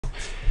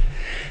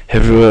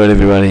Hello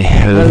everybody.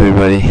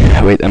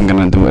 Wait, I'm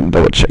gonna do a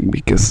double check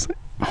because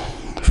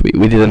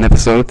we did an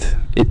episode.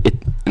 A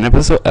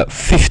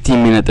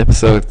 15-minute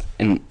episode,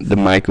 and the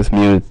mic was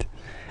muted.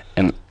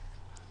 And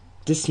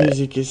this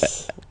music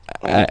is.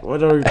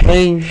 What are we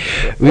playing?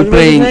 We're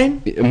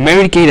playing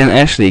Mary Kate and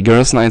Ashley,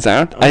 Girls Nights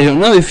Out. I don't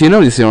know if you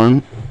know this,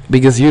 Jorn,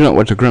 because you don't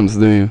watch Grumps,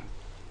 do you?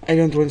 I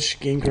don't watch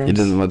Game Grumps. You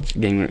don't watch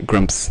Game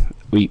Grumps.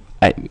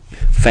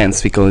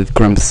 Fans, we call it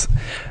Grumps.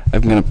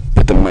 I'm gonna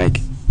put the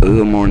mic a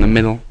little more in the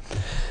middle.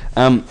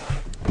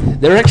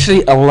 There are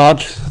actually a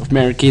lot of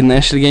Mary Kate and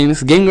Ashley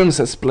games. Game Grumps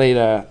has played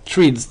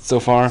 3 so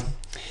far.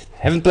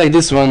 Haven't played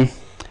this one,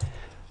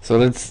 so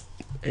let's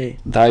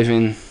dive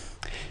in.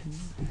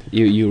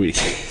 You read.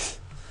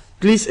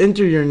 Please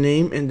enter your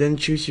name and then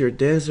choose your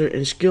dancer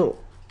and skill.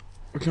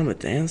 We're gonna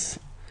dance.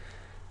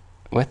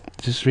 What?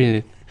 Just read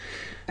it.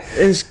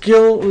 And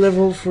skill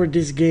level for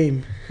this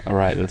game.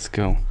 Alright, let's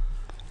go.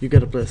 You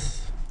gotta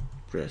press.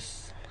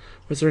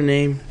 What's her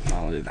name?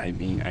 Oh,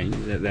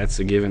 that's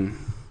a given.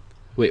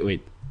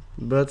 Wait.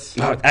 But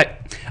no,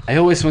 I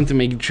always want to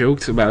make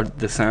jokes about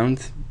the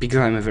sound because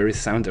I'm a very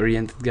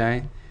sound-oriented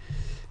guy,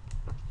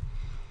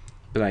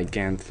 but I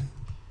can't.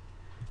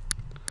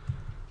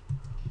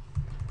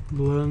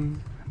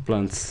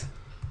 Blunts.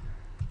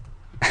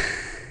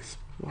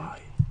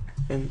 Why?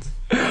 And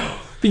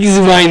because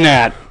why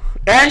not?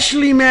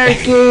 Ashley, Mary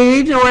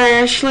Kate, or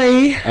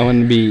Ashley? I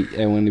want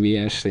to be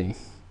Ashley.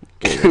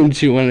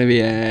 Don't you want to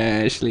be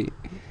Ashley?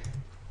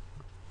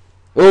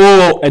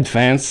 Oh,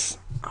 advance.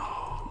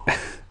 Oh,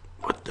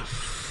 what the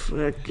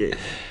fuck?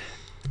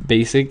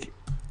 Basic.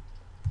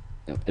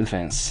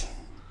 Advance.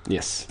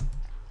 Yes.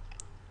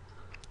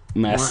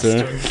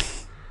 Master.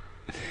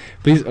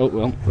 Please. Oh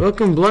well.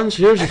 Welcome, Blunts.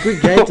 Here's a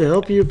quick guide to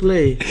help you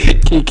play.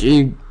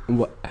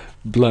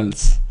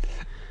 Blunts.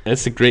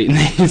 That's a great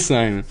name,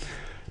 Simon.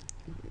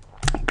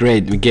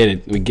 Great, we get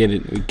it.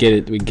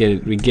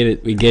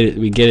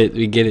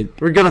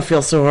 We're gonna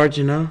fail so hard,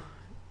 you know.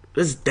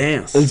 Let's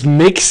dance. Let's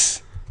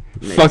mix.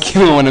 Fuck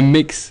you, I wanna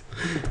mix.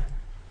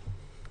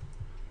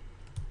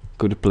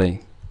 Go to play.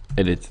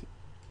 Edit.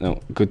 No,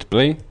 go to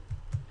play.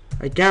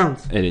 I can't.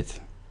 Edit.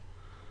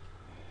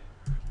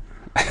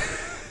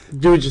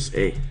 Do just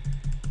A.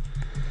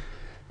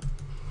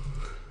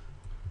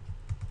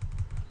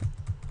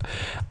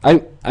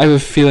 I have a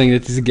feeling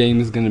that this game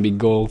is gonna be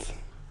gold.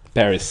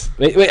 Paris.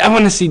 Wait, I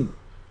wanna see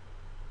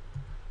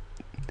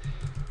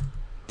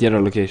the other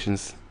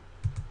locations.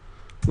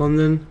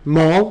 London,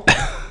 mall,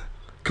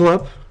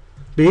 club,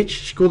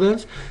 beach, school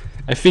dance.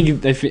 I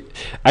think this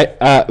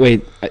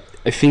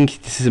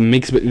is a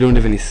mix, but we don't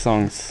have any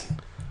songs.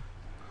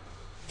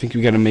 I think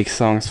we gotta make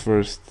songs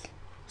first.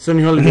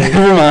 Sunny holiday.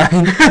 Never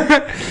mind.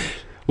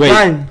 Wait,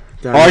 Fine.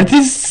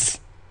 artists?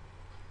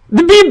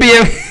 The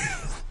BBM.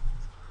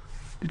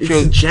 It's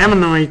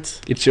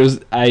Geminoid. It shows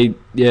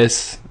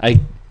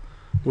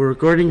We're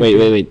recording.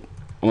 Wait.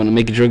 I wanna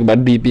make a joke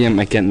about BPM.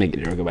 I can't make a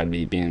joke about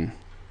BPM.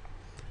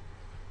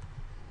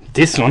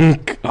 This one,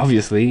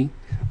 obviously,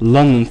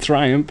 London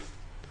Triumph.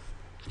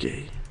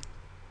 Okay.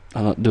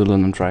 I'll not do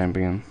London Triumph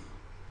again.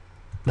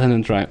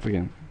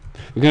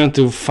 We're gonna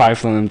do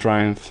 5 London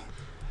Triumph.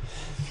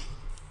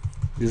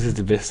 This is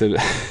the best of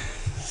it.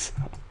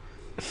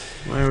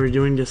 Why are we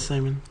doing this,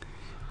 Simon?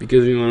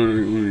 Because we want to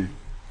make money.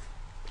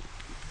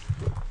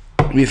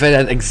 We've had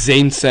that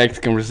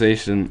exact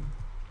conversation.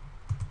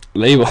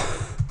 Label.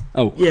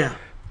 Oh. Yeah.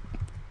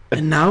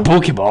 And now?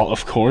 Pokeball,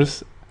 of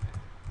course.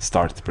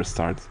 Press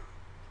start.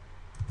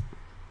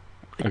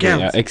 Okay,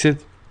 yeah,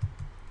 exit.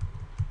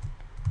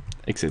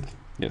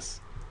 Yes.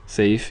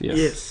 Save.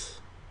 Yes.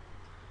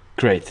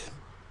 Great.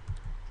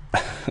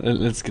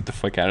 Let's get the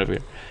fuck out of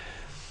here.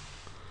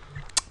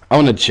 I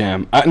wanna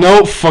jam.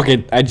 No, fuck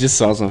it. I just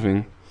saw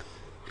something.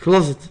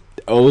 Closet.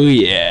 Oh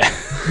yeah.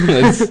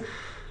 Let's.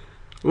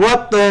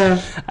 What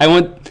the? I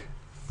want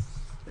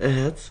a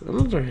hat.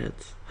 Another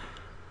hat.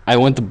 I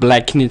want the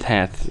black knit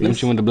hat. Yes.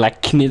 Don't you want the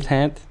black knit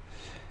hat?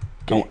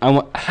 Okay.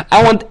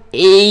 I want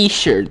a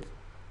shirt.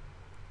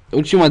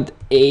 Don't you want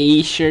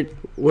a shirt?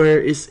 Where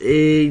is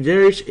a?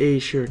 There is a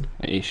shirt.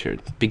 A shirt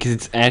because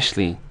it's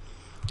Ashley.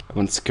 I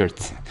want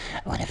skirt.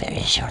 I want a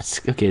very short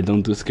skirt. Okay,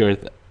 don't do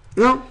skirt.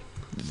 No.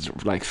 It's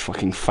like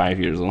fucking 5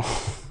 years old.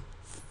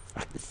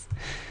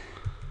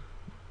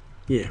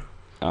 Yeah.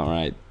 All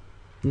right.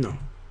 No.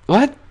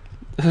 What?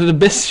 They're the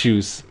best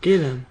shoes. Okay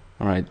then.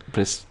 All right,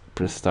 press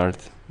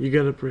start. You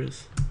gotta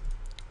press.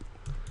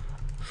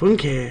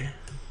 Funky.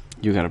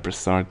 You gotta press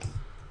start.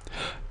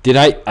 Did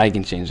I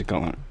can change the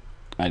color.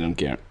 I don't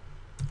care.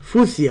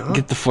 Fuchsia.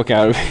 Get the fuck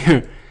out of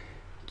here.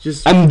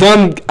 I'm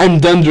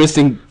done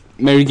dressing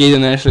Mary Kate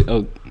and Ashley.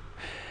 Oh.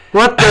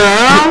 What the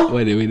hell?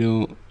 What do we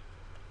do?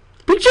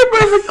 Picture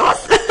perfect.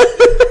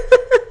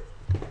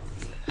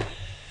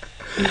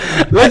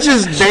 Let's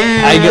just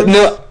dance. I got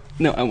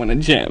no. I want to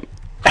jam.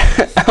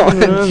 I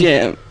want to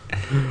jam.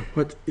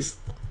 What is?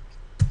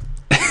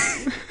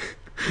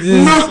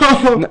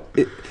 No.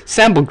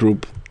 Sample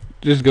group.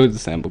 Just go to the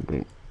sample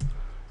group.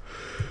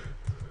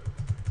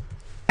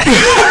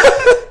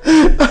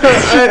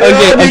 Okay,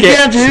 They okay.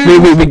 can't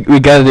hear. We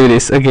gotta do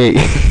this. Okay.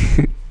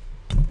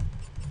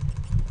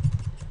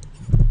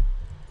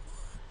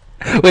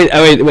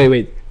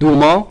 Wait. Do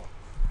them all?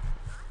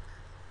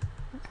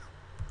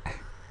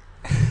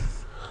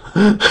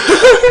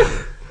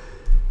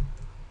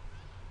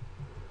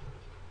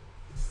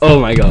 Oh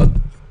my god.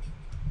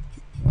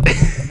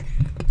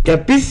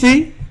 Get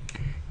busy.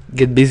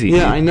 Get busy.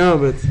 Yeah, I know,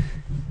 but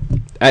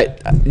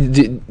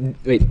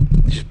wait.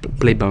 Just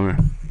play bummer.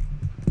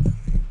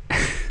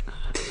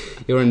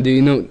 Joran, do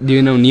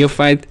you know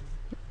Neophyte?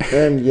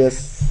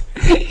 yes.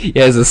 He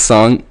has a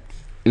song,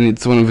 and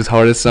it's one of his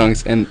hardest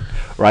songs. And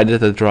right at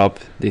the drop,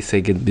 they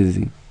say "Get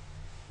busy."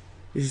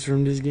 This is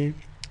from this game.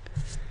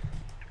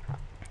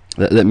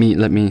 Let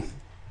me.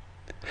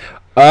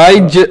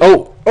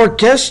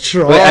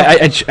 Orchestra.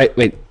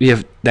 Wait. We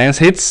have dance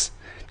hits,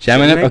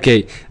 jamming up. Jamming.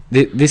 Okay,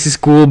 this is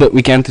cool, but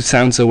we can't do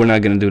sound, so we're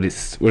not gonna do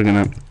this. We're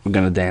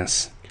gonna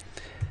dance.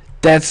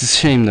 That's a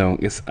shame though,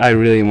 because I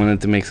really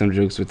wanted to make some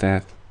jokes with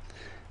that.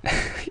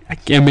 I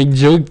can't make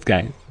jokes,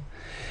 guys.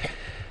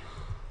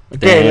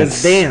 Okay,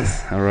 let's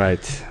dance. All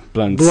right,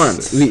 blunts.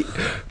 Blunts.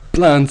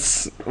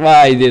 Blunts.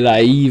 Why did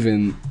I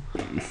even?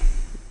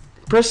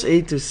 Press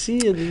A to see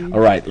it. All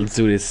right, let's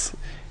do this.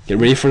 Get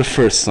ready for the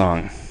first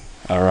song.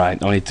 All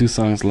right, only 2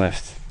 songs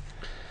left.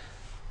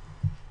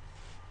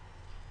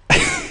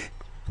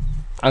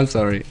 I'm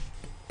sorry.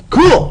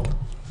 Cool.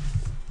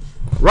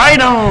 Right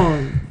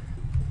on.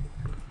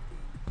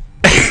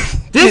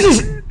 This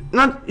is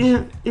not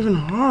even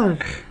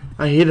hard.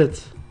 I hate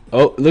it.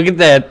 Oh, look at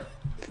that.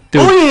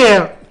 Dude, Oh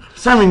yeah,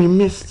 Simon, you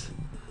missed.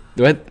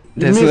 what?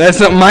 You missed. That's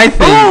not my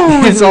thing.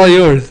 Oh, It's all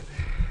yours.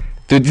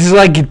 Dude, this is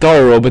like Guitar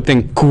Hero, but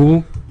then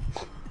cool.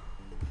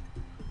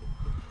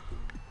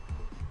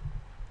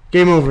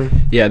 Game over.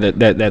 Yeah,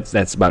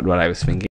 that's about what I was thinking.